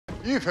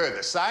You've heard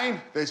the saying,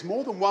 there's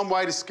more than one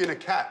way to skin a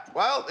cat.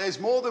 Well,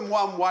 there's more than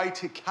one way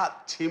to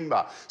cut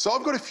timber. So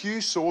I've got a few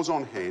saws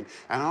on hand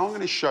and I'm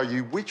going to show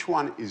you which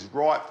one is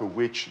right for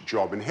which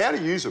job and how to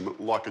use them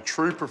like a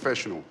true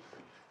professional.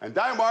 And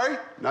don't worry,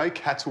 no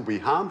cats will be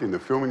harmed in the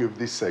filming of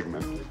this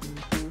segment.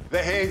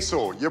 The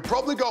handsaw. You've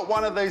probably got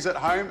one of these at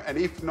home, and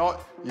if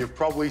not, you've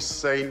probably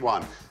seen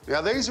one.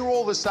 Now, these are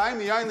all the same.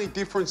 The only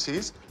difference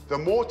is the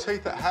more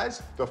teeth it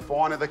has, the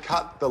finer the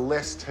cut, the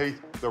less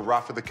teeth, the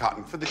rougher the cut.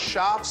 And for the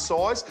shaft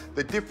size,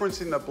 the difference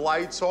in the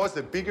blade size,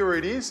 the bigger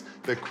it is,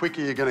 the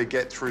quicker you're going to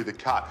get through the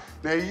cut.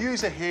 Now, you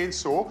use a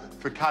handsaw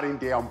for cutting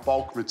down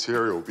bulk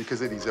material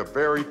because it is a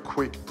very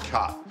quick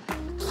cut.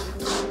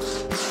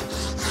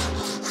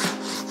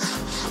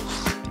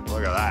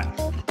 Look at that.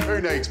 Who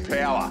needs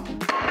power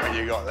when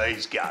you got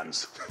these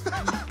guns?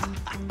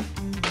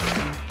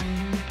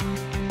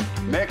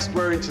 Next,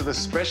 we're into the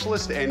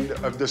specialist end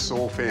of the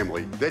saw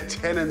family, the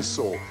tenon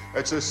saw.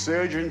 It's a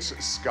surgeon's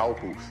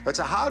scalpel. It's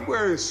a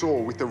hard-wearing saw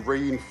with a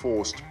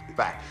reinforced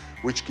back,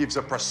 which gives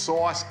a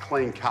precise,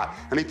 clean cut.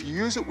 And if you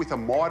use it with a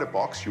miter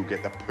box, you'll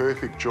get the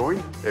perfect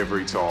joint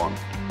every time.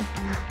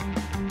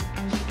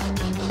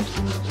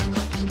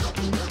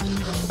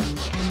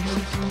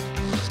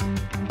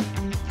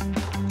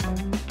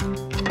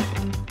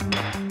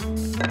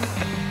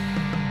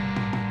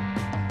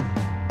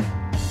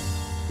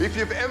 If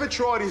you've ever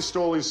tried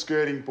installing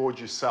skirting boards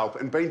yourself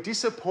and been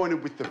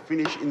disappointed with the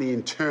finish in the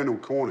internal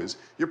corners,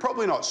 you're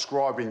probably not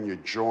scribing your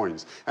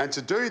joins. And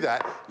to do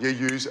that, you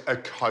use a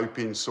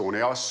coping saw.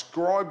 Now, a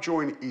scribe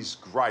joint is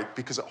great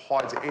because it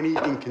hides any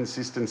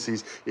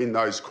inconsistencies in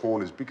those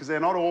corners because they're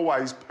not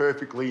always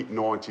perfectly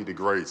 90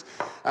 degrees.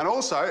 And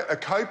also, a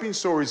coping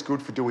saw is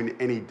good for doing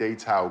any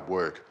detailed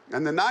work.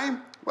 And the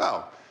name,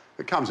 well,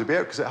 it comes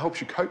about because it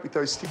helps you cope with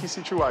those sticky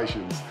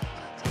situations.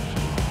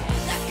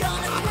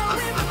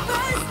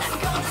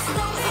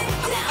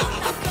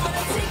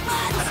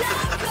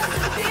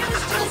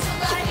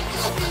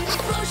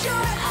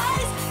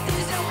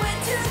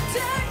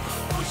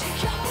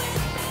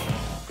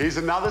 Here's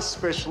another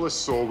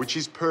specialist saw which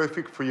is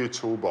perfect for your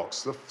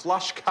toolbox. The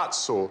flush cut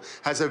saw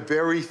has a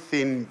very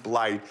thin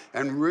blade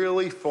and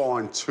really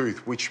fine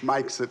tooth, which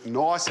makes it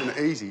nice and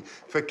easy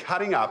for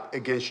cutting up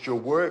against your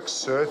work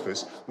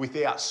surface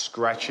without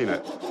scratching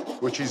it,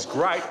 which is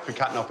great for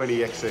cutting off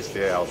any excess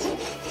dowels.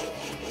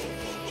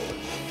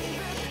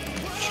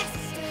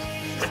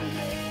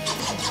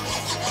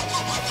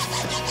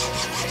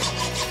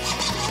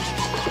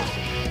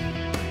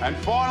 And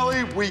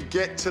finally, we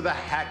get to the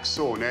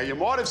hacksaw. Now, you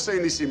might have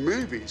seen this in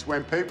movies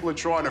when people are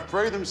trying to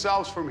free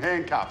themselves from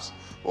handcuffs,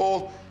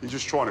 or you're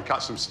just trying to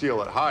cut some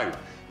steel at home.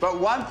 But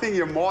one thing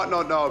you might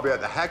not know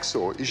about the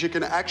hacksaw is you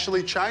can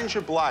actually change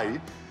your blade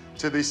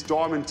to this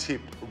diamond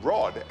tip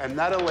rod, and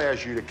that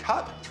allows you to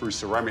cut through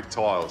ceramic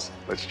tiles.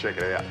 Let's check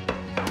it out.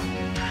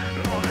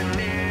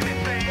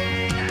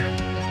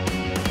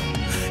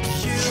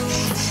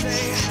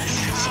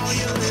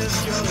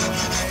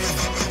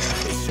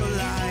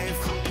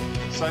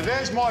 So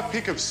there's my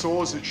pick of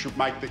saws that should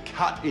make the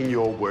cut in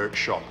your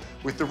workshop.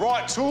 With the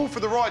right tool for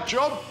the right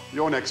job,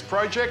 your next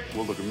project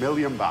will look $1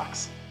 million.